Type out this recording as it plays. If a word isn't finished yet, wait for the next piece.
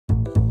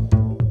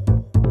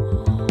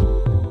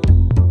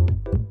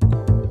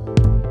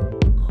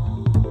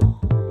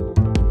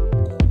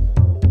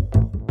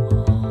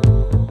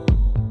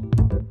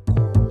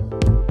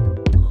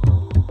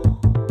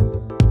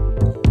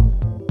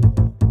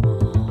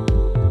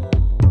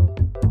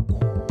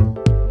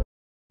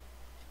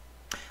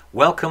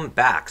Welcome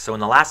back. So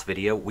in the last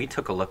video, we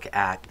took a look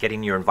at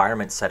getting your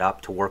environment set up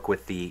to work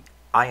with the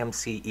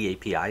IMC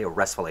eAPI or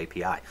Restful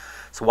API.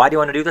 So why do you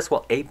want to do this?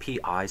 Well,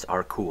 APIs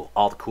are cool.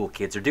 All the cool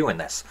kids are doing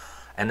this.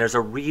 And there's a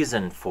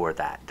reason for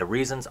that. The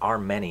reasons are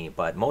many,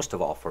 but most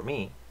of all for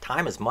me,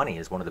 time is money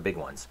is one of the big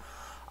ones.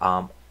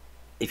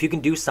 If you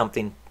can do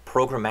something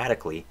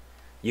programmatically,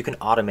 you can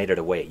automate it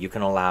away. You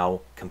can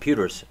allow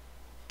computers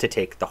to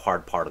take the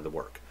hard part of the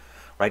work,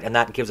 right? And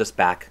that gives us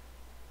back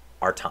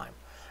our time.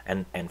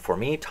 And for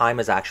me,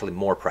 time is actually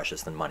more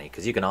precious than money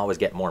because you can always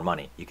get more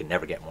money. You can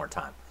never get more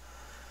time.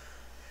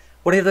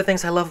 One of the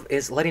things I love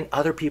is letting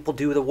other people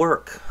do the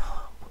work.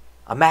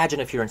 Imagine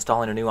if you're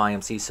installing a new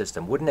IMC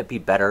system. Wouldn't it be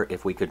better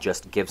if we could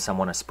just give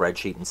someone a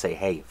spreadsheet and say,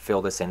 hey,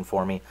 fill this in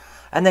for me?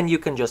 And then you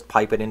can just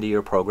pipe it into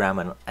your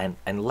program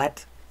and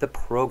let the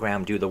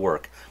program do the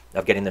work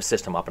of getting the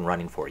system up and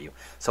running for you.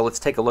 So let's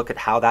take a look at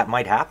how that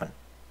might happen.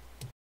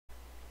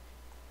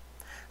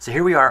 So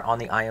here we are on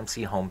the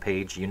IMC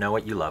homepage. You know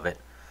it, you love it.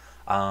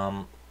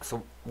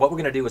 So what we're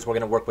going to do is we're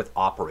going to work with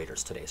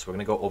operators today. So we're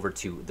going to go over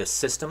to the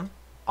system,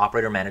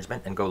 operator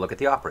management, and go look at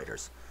the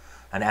operators.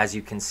 And as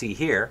you can see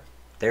here,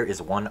 there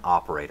is one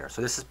operator.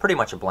 So this is pretty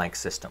much a blank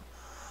system.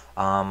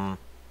 One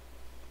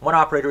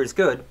operator is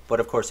good, but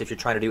of course if you're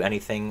trying to do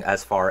anything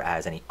as far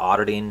as any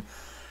auditing,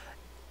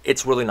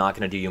 it's really not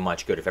going to do you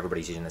much good if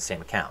everybody's using the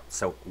same account.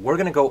 So we're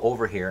going to go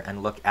over here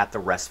and look at the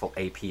Restful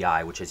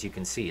API, which as you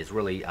can see is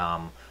really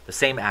the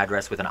same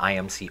address with an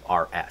IMC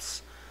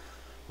RS.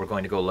 We're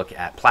going to go look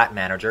at Plat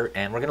Manager,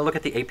 and we're going to look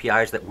at the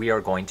APIs that we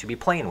are going to be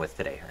playing with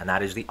today, and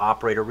that is the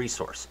operator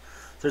resource.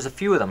 So there's a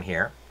few of them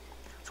here.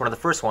 So one of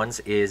the first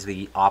ones is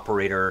the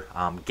operator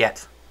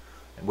get,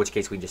 in which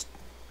case we just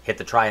hit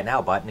the try it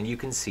now button, and you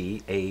can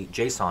see a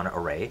JSON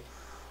array.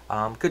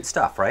 Good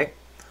stuff, right?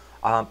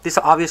 This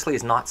obviously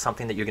is not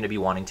something that you're going to be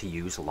wanting to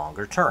use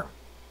longer term.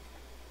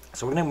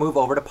 So we're going to move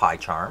over to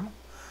PyCharm,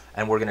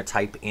 and we're going to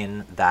type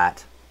in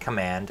that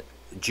command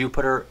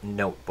Jupyter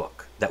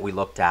Notebook that we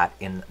looked at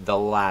in the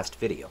last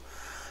video.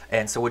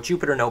 And so what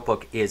Jupyter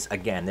Notebook is,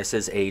 again, this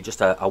is just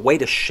a way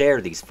to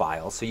share these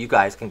files so you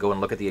guys can go and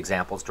look at the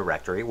examples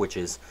directory, which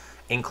is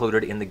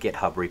included in the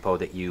GitHub repo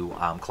that you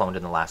cloned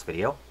in the last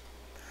video.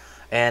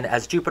 And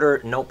as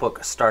Jupyter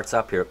Notebook starts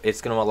up here,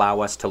 it's going to allow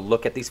us to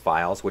look at these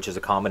files, which is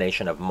a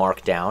combination of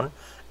Markdown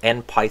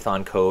and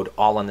Python code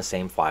all in the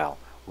same file.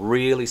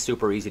 Really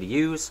super easy to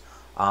use,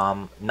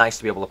 nice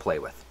to be able to play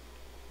with.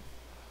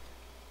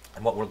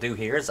 And what we'll do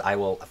here is I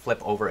will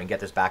flip over and get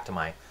this back to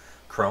my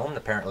Chrome.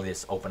 Apparently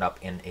this opened up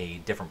in a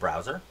different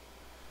browser.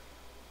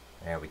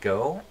 There we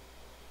go.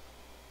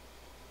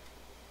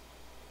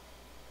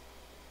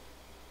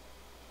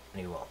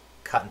 And you will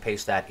cut and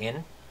paste that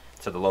in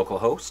to the local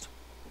host.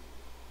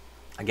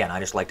 Again,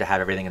 I just like to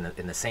have everything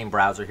in the same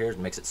browser here. It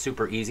makes it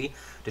super easy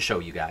to show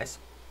you guys.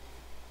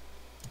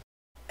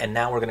 And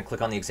now we're going to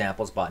click on the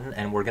examples button,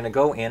 and we're going to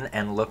go in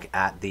and look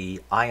at the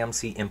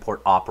IMC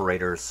import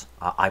operators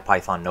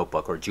IPython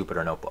notebook or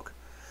Jupyter Notebook.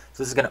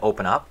 So this is going to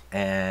open up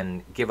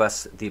and give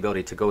us the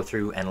ability to go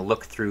through and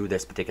look through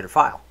this particular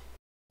file.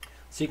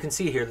 So you can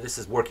see here that this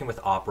is working with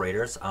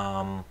operators.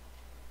 A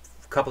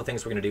couple of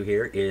things we're going to do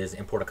here is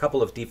import a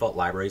couple of default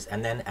libraries,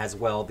 and then as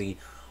well the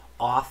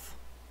auth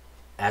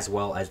as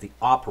well as the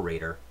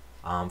operator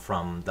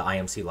from the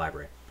IMC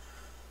library.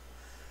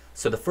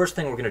 So the first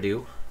thing we're going to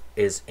do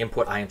is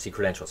input IMC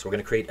credentials. So we're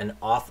going to create an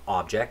auth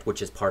object,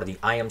 which is part of the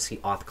IMC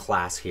auth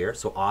class here.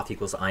 So auth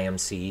equals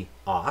IMC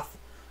auth.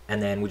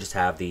 And then we just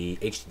have the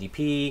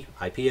HTTP,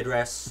 IP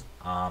address,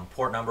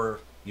 port number,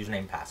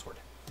 username, password.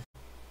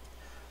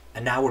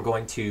 And now we're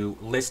going to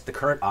list the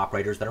current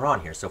operators that are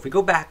on here. So if we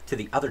go back to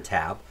the other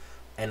tab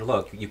and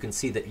look, you can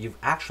see that you've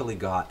actually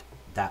got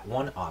that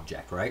one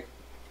object, right?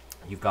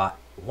 You've got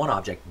one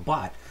object,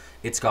 but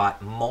it's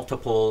got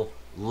multiple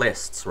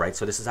lists, right?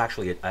 So this is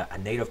actually a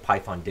native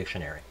Python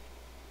dictionary.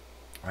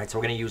 All right, so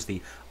we're going to use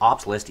the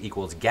ops list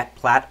equals get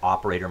plat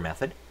operator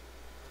method,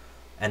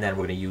 and then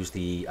we're going to use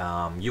the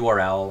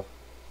URL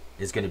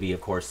is going to be,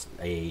 of course,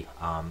 a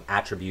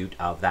attribute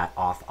of that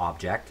auth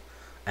object,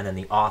 and then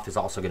the auth is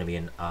also going to be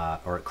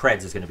or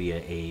creds is going to be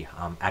a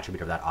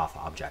attribute of that auth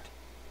object.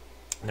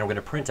 And then we're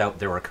going to print out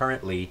there are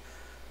currently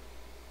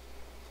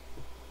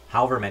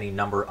however many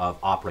number of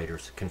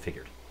operators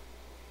configured.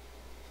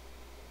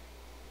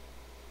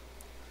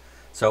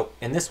 So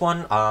in this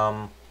one,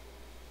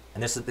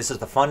 and this is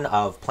the fun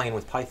of playing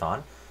with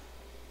Python.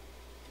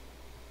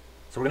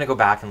 So we're going to go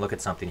back and look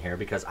at something here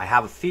because I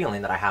have a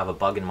feeling that I have a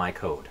bug in my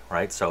code,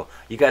 right? So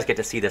you guys get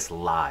to see this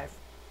live.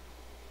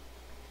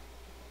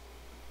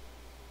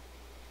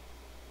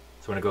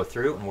 So we're going to go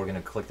through and we're going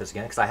to click this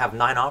again because I have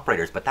 9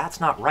 operators, but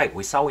that's not right.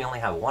 We saw we only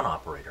have 1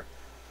 operator.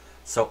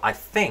 So I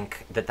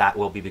think that that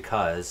will be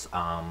because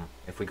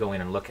if we go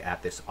in and look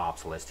at this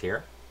ops list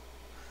here,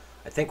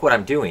 I think what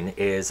I'm doing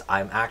is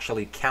I'm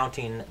actually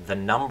counting the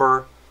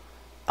number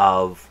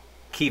of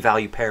key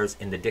value pairs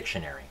in the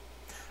dictionary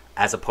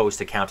as opposed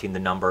to counting the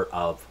number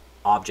of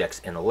objects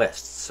in the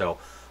list. So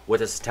what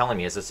this is telling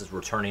me is this is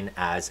returning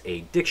as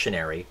a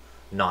dictionary,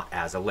 not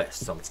as a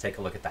list. So let's take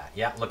a look at that.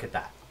 Yeah, look at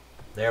that.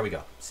 There we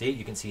go. See,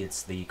 you can see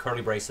it's the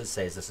curly braces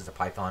says this is a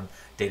Python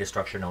data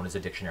structure known as a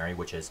dictionary,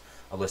 which is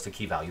a list of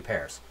key value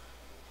pairs.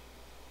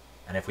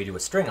 And if we do a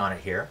string on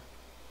it here,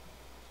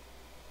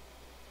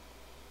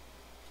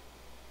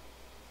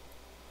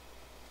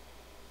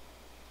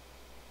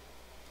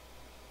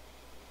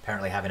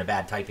 apparently having a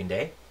bad typing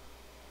day.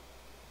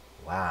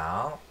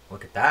 Wow,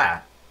 look at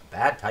that. A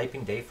bad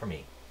typing day for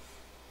me.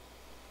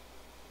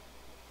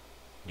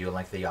 Do a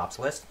length of the ops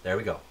list. There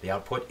we go. The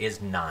output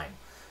is 9.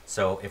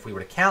 So if we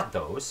were to count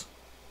those,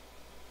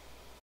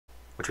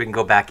 which we can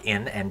go back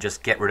in and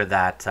just get rid of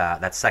that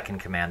that second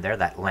command there,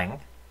 that leng,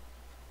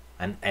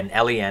 and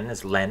len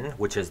is len,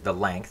 which is the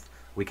length.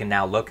 We can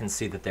now look and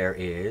see that there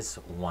is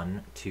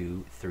 1,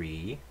 2,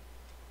 3,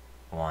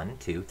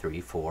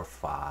 4,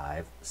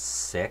 5,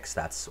 6.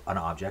 That's an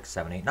object,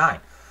 7, 8, 9.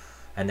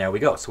 And there we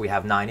go. So we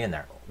have 9 in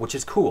there, which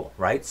is cool,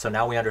 right? So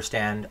now we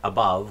understand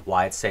above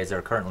why it says there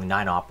are currently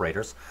 9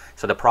 operators.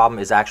 So the problem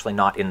is actually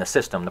not in the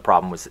system. The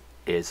problem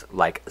is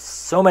like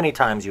so many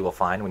times you will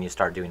find when you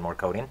start doing more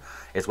coding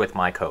is with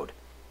my code.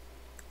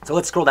 So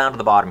let's scroll down to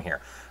the bottom here.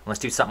 And let's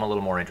do something a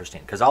little more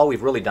interesting, because all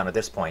we've really done at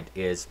this point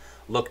is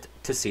looked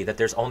to see that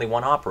there's only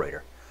one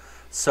operator.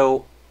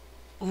 So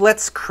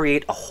let's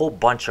create a whole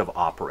bunch of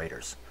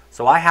operators.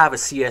 So I have a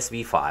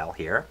CSV file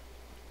here,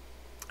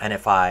 and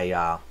if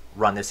I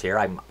run this here,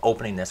 I'm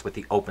opening this with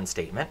the open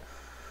statement,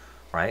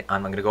 right?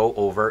 I'm going to go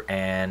over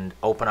and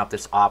open up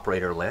this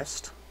operator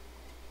list.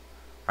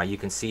 Right, you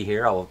can see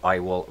here, I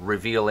will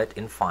reveal it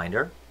in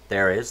Finder.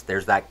 There's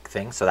that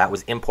thing. So that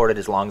was imported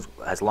as long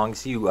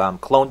as you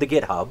cloned the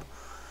GitHub,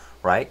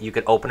 right? You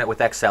could open it with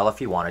Excel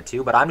if you wanted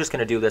to, but I'm just going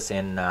to do this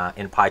in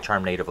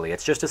PyCharm natively.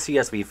 It's just a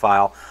CSV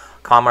file,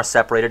 comma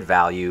separated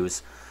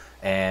values,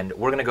 and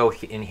we're going to go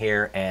in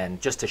here,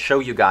 and just to show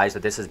you guys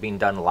that this is being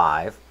done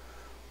live,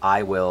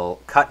 I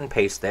will cut and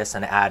paste this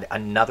and add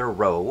another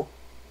row.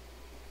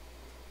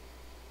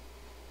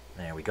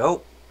 There we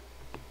go.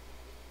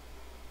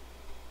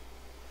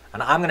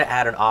 And I'm going to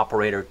add an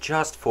operator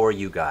just for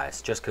you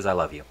guys, just because I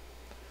love you.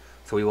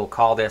 So we will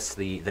call this,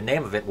 the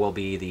name of it will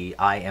be the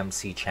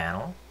IMC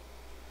channel.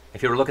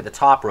 If you were to look at the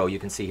top row, you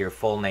can see here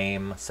full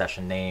name,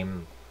 session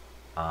name,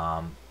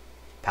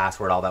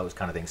 password, all those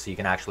kind of things. So you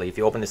can actually, if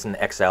you open this in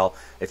Excel,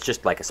 it's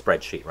just like a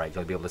spreadsheet, right?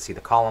 You'll be able to see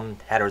the column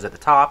headers at the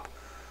top,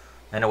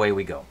 and away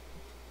we go.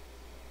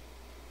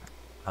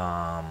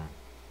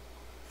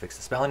 Fix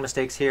the spelling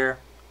mistakes here.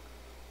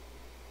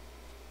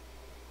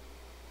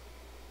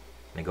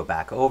 Let me go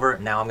back over.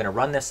 Now I'm going to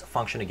run this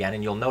function again,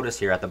 and you'll notice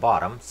here at the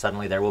bottom,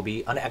 suddenly there will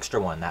be an extra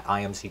one, that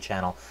IMC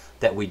channel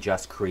that we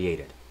just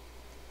created.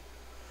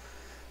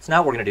 So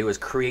now what we're going to do is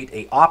create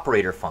a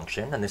operator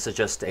function, and this is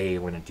just we're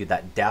going to do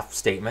that def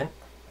statement,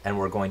 and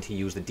we're going to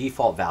use the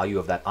default value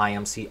of that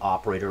IMC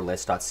operator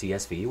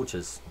list.csv, which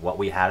is what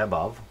we had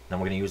above. Then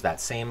we're going to use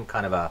that same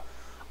kind of a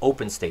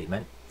open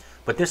statement,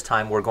 but this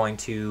time we're going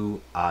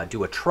to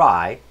do a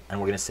try,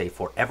 and we're going to say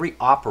for every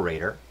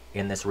operator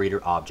in this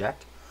reader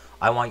object,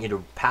 I want you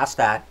to pass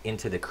that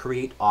into the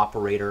create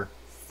operator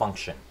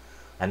function.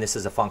 And this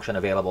is a function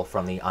available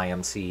from the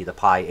IMC, the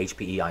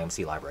HPE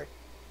IMC library.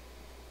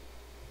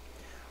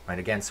 Right,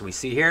 again, so we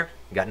see here,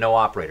 we got no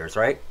operators,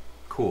 right?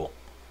 Cool.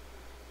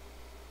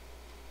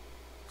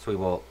 So we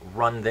will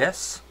run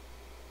this.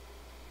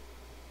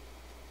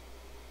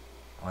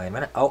 Wait a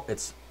minute. Oh,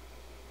 it's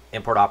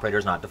import operator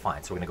is not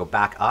defined. So we're going to go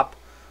back up,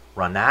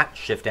 run that,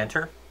 shift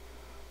enter.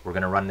 We're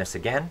going to run this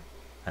again.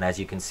 And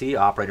as you can see,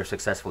 operator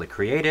successfully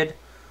created.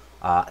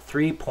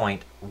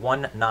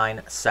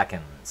 3.19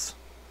 seconds.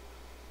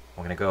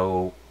 We're going to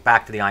go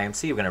back to the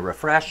IMC. We're going to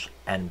refresh,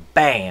 and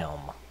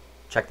bam!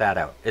 Check that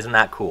out. Isn't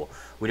that cool?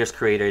 We just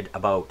created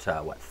about,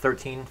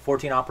 14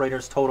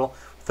 operators total.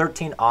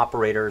 13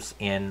 operators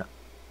in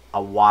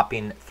a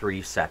whopping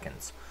 3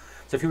 seconds.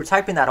 So if you were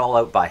typing that all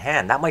out by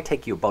hand, that might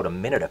take you about a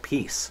minute a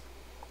piece.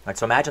 Right,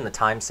 so imagine the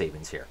time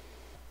savings here.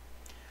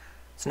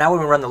 So now when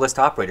we run the list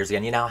operators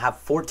again, you now have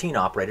 14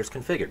 operators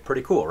configured.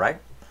 Pretty cool, right?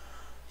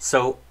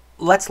 So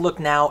let's look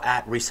now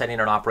at resetting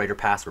an operator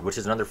password, which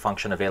is another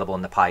function available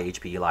in the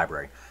PyHPE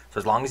library. So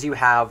as long as you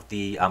have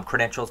the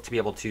credentials to be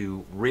able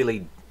to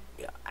really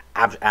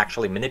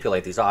actually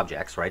manipulate these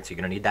objects, right? So you're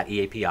going to need that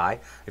eAPI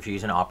if you're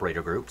using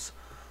operator groups.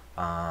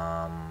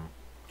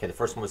 Okay, the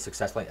first one was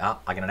successfully. I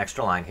got an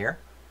extra line here.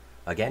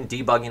 Again,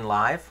 debugging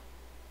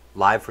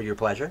live for your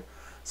pleasure.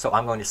 So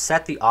I'm going to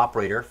set the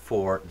operator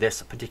for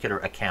this particular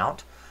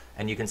account,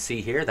 and you can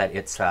see here that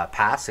it's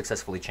passed,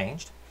 successfully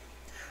changed.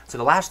 So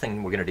the last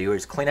thing we're going to do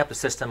is clean up the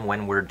system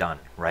when we're done,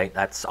 right?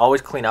 That's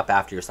always clean up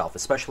after yourself,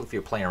 especially if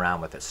you're playing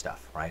around with this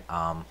stuff, right?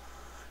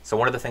 So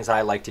one of the things that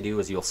I like to do,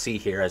 as you'll see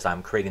here as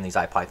I'm creating these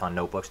IPython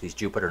notebooks, these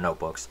Jupyter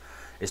notebooks,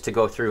 is to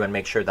go through and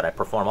make sure that I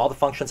perform all the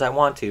functions I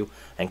want to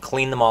and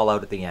clean them all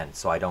out at the end,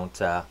 so I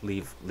don't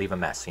leave a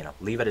mess. You know,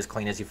 leave it as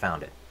clean as you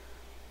found it.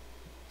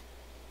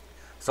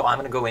 So I'm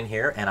going to go in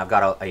here, and I've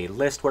got a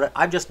list where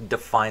I've just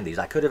defined these.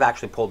 I could have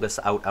actually pulled this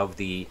out of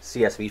the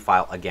CSV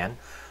file again,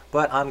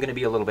 but I'm going to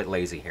be a little bit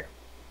lazy here.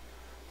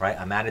 Right?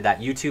 I'm added that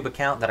YouTube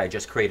account that I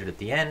just created at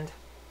the end.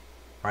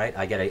 Right?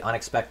 I get an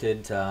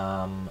unexpected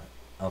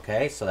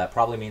Okay, so that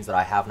probably means that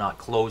I have not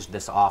closed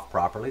this off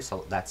properly.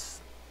 So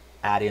let's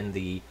add in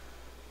the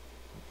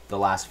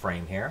last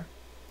frame here.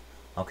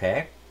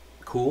 Okay,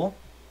 cool.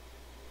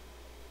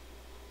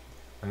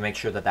 And make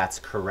sure that that's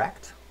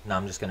correct. Now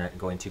I'm just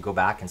going to go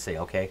back and say,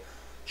 okay,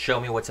 show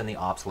me what's in the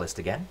ops list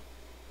again.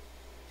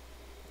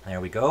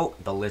 There we go.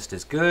 The list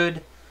is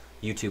good.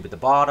 YouTube at the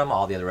bottom.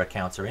 All the other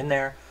accounts are in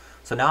there.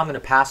 So now I'm going to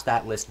pass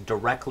that list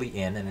directly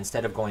in, and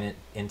instead of going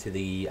into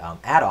the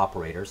add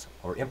operators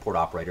or import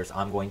operators,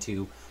 I'm going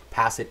to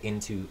pass it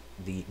into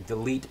the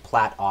delete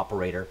plat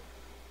operator.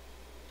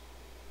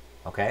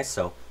 Okay,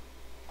 so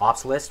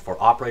ops list, for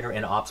operator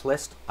in ops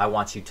list, I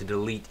want you to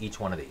delete each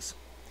one of these.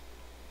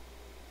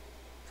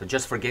 So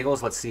just for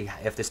giggles, let's see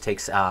if this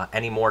takes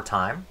any more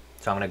time.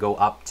 So I'm going to go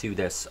up to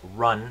this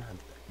run,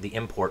 the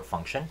import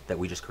function that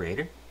we just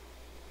created.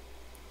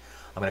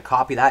 I'm going to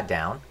copy that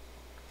down.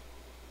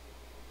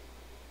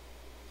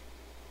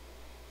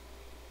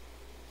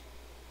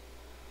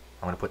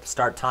 I'm going to put the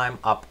start time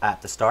up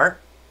at the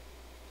start.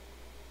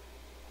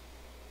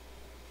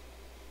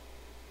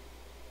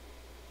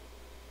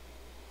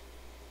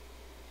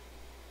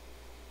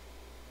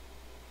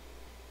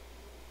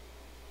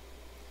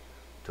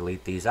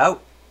 Delete these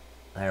out.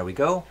 There we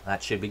go.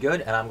 That should be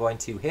good. And I'm going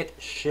to hit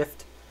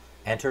Shift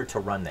Enter to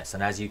run this.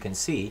 And as you can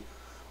see,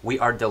 we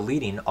are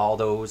deleting all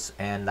those,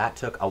 and that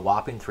took a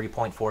whopping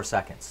 3.4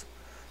 seconds.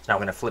 So now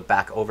we're going to flip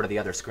back over to the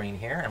other screen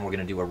here, and we're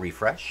going to do a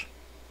refresh.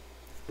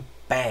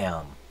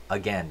 Bam!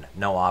 Again,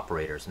 no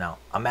operators. Now,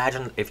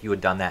 imagine if you had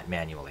done that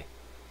manually.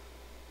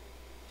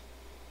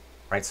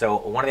 Right, so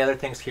one of the other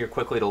things here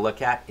quickly to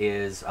look at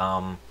is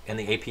in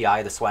the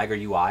API, the Swagger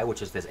UI,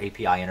 which is this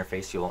API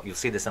interface. You'll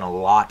see this in a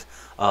lot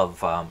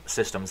of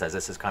systems, as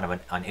this is kind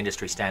of an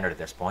industry standard at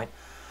this point.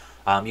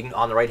 You can,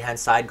 on the right-hand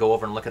side, go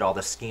over and look at all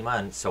the schema,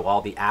 and so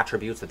all the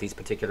attributes that the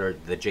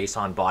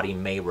JSON body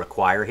may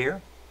require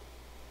here.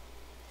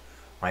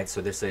 Right,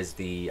 so this is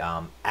the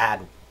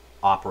add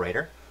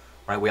operator.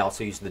 Right, we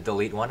also use the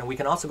delete one, and we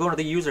can also go to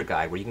the user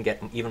guide where you can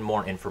get even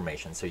more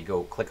information. So you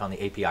go click on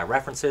the API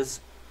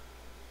references.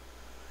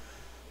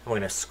 And we're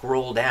going to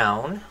scroll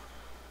down.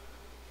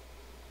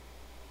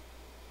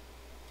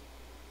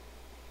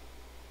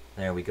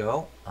 There we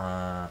go.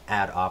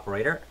 Add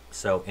operator.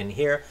 So in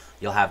here,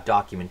 you'll have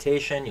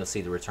documentation. You'll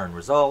see the return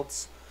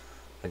results.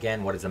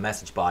 Again, what does the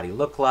message body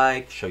look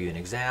like? Show you an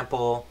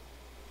example.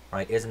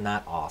 Right? Isn't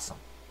that awesome?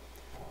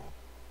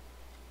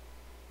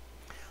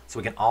 So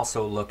we can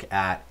also look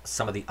at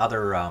some of the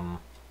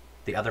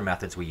other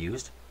methods we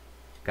used.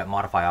 We've got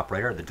modify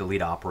operator, the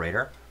delete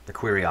operator, the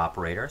query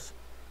operators.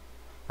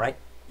 Right?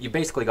 You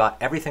basically got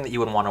everything that you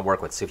would want to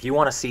work with. So if you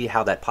want to see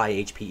how that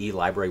PyHPE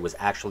library was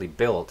actually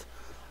built,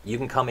 you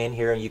can come in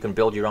here and you can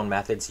build your own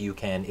methods. You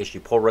can issue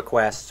pull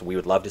requests. We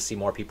would love to see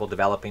more people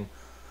developing.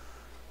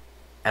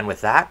 And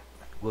with that,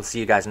 we'll see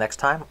you guys next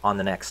time on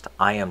the next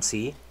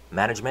IMC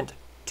Management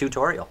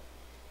tutorial.